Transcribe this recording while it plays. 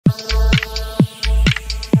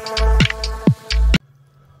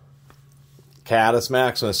Catus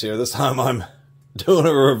Maximus here. This time I'm doing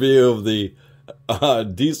a review of the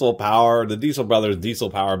Diesel Brothers Diesel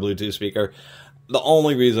Power Bluetooth speaker. The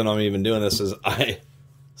only reason I'm even doing this is I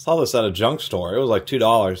saw this at a junk store. It was like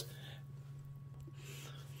 $2.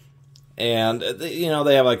 And, you know,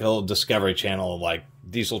 they have like a little Discovery Channel of like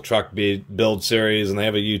diesel truck build series, and they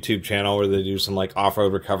have a YouTube channel where they do some like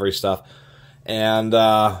off-road recovery stuff. And,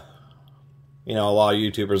 you know, a lot of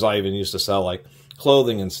YouTubers I even used to sell like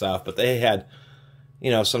clothing and stuff, but they had, you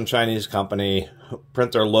know, some Chinese company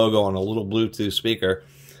print their logo on a little Bluetooth speaker.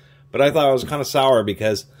 But I thought it was kind of sour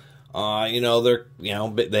because, you know,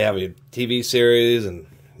 they have a TV series and,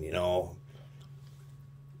 you know,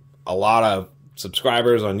 a lot of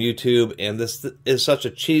subscribers on YouTube, and this is such a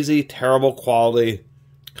cheesy, terrible quality,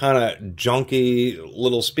 kind of junky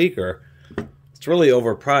little speaker. It's really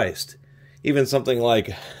overpriced. Even something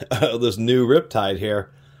like this new Riptide here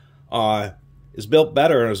is built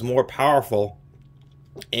better and is more powerful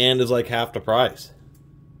and is like half the price.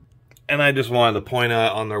 And I just wanted to point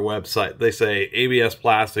out on their website, they say ABS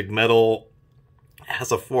plastic metal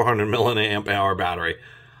has a 400 milliamp hour battery.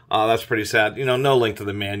 That's pretty sad. You know, no link to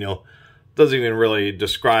the manual. Doesn't even really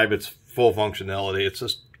describe its full functionality. It's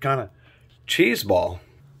just kind of cheeseball.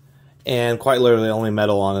 And quite literally, the only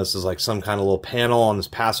metal on this is like some kind of little panel on this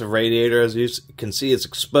passive radiator. As you can see, it's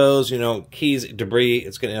exposed. You know, keys, debris,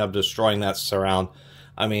 it's going to end up destroying that surround.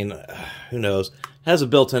 I mean, who knows? It has a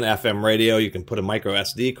built-in FM radio. You can put a micro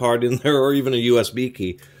SD card in there or even a USB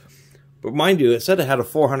key. But mind you, it said it had a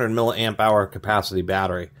 400 milliamp hour capacity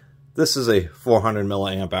battery. This is a 400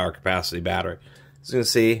 milliamp hour capacity battery. As you can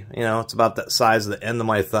see, you know, it's about that size of the end of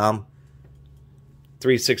my thumb.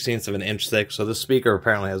 3/16 of an inch thick. So this speaker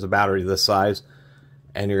apparently has a battery this size,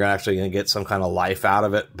 and you're actually going to get some kind of life out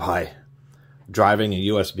of it by driving a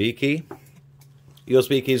USB key.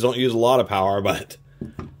 USB keys don't use a lot of power, but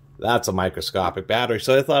that's a microscopic battery.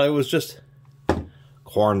 So I thought it was just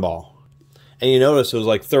cornball. And you notice it was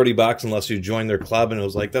like $30 unless you joined their club, and it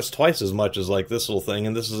was like, that's twice as much as like this little thing.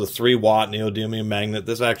 And this is a 3-watt neodymium magnet.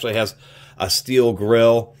 This actually has a steel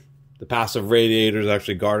grill. The passive radiator is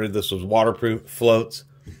actually guarded. This was waterproof, floats.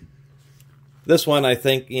 This one, I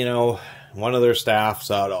think, you know, one of their staff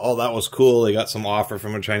said, oh, that was cool. They got some offer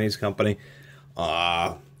from a Chinese company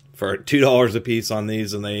for $2 a piece on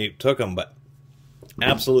these, and they took them, but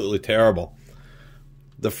absolutely terrible.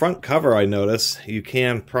 The front cover, I notice, you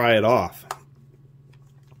can pry it off.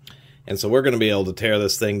 And so we're going to be able to tear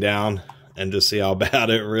this thing down and just see how bad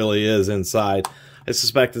it really is inside. I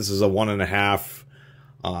suspect this is a 1.5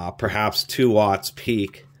 perhaps 2 watts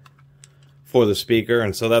peak for the speaker,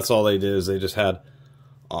 and so that's all they did is they just had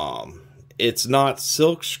it's not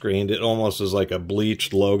silk screened, it almost is like a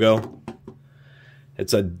bleached logo.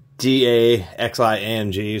 It's a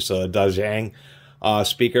DAXIANG, so a Dajang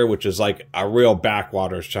speaker, which is like a real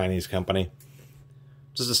backwaters Chinese company.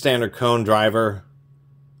 Just a standard cone driver,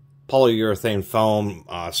 polyurethane foam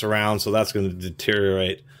surround, so that's going to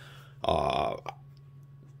deteriorate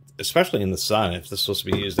especially in the sun, if this is supposed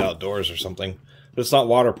to be used outdoors or something. But it's not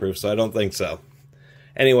waterproof, so I don't think so.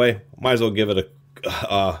 Anyway, might as well give it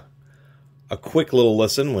a quick little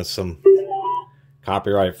listen with some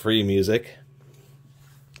copyright-free music.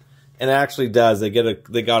 And it actually does. They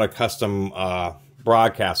got a custom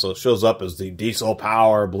broadcast, so it shows up as the Diesel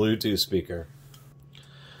Power Bluetooth speaker.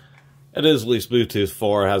 It is at least Bluetooth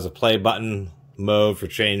 4. It has a play button mode for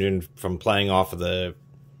changing from playing off of the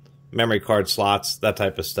memory card slots, that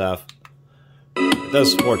type of stuff. It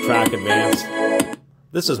does support track advance.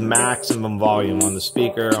 This is maximum volume on the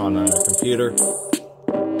speaker on a computer.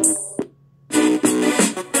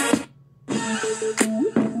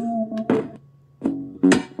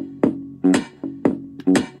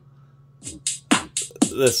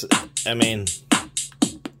 This, I mean,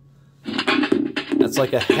 it's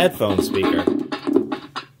like a headphone speaker.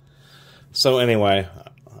 So anyway,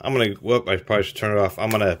 I'm gonna, whoop, I probably should turn it off.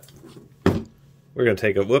 We're gonna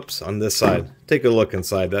take a, whoops, on this side. Take a look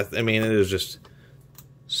inside. That, I mean, it is just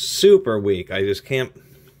super weak. I just can't.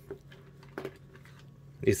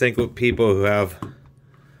 You think with people who have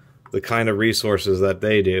the kind of resources that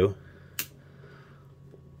they do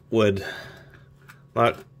would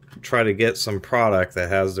not try to get some product that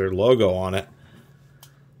has their logo on it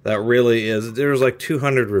that really is. There's like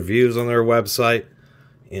 200 reviews on their website.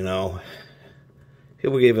 You know,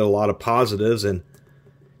 people gave it a lot of positives, and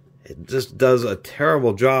it just does a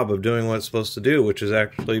terrible job of doing what it's supposed to do, which is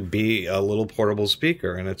actually be a little portable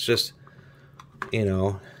speaker. And it's just, you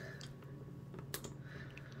know,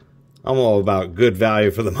 I'm all about good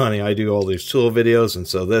value for the money. I do all these tool videos, and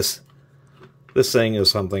so this thing is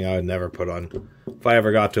something I would never put on. If I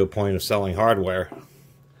ever got to a point of selling hardware,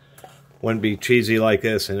 wouldn't be cheesy like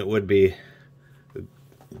this, and it would be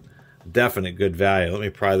definite good value. Let me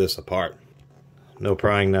pry this apart. No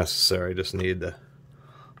prying necessary, just need to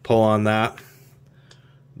pull on that.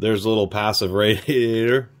 There's a little passive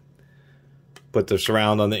radiator. Put the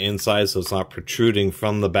surround on the inside so it's not protruding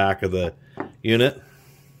from the back of the unit.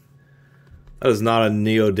 That is not a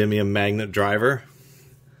neodymium magnet driver.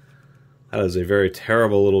 That is a very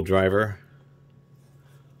terrible little driver.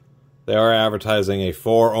 They are advertising a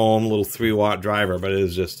 4 ohm little 3 watt driver, but it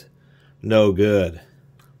is just no good.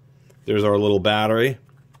 There's our little battery.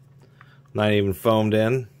 Not even foamed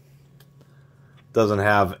in. Doesn't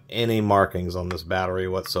have any markings on this battery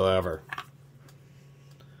whatsoever.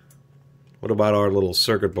 What about our little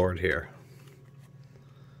circuit board here?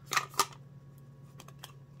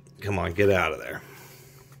 Come on, get out of there.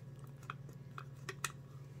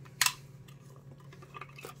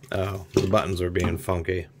 Oh, the buttons are being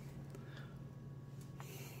funky.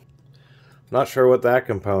 Not sure what that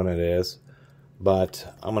component is,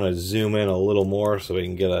 but I'm going to zoom in a little more so we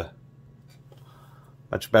can get a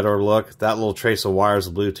much better look. That little trace of wires,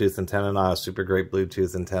 a Bluetooth antenna, not a super great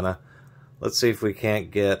Bluetooth antenna. Let's see if we can't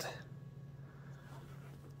get...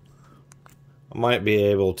 I might be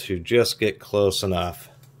able to just get close enough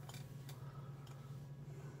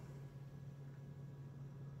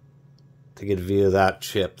to get a view of that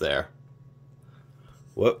chip there.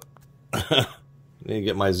 Whoop. Need to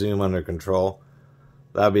get my zoom under control.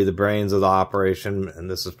 That'll be the brains of the operation, and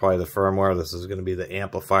this is probably the firmware. This is going to be the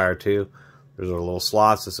amplifier too. There's our little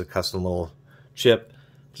slots. It's a custom little chip.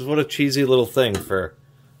 Just what a cheesy little thing for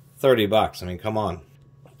 30 bucks. I mean, come on.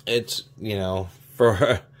 It's, you know,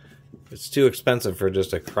 for... It's too expensive for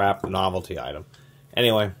just a crap novelty item.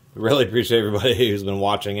 Anyway, really appreciate everybody who's been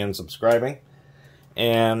watching and subscribing.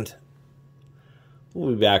 And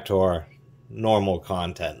we'll be back to our normal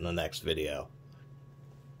content in the next video.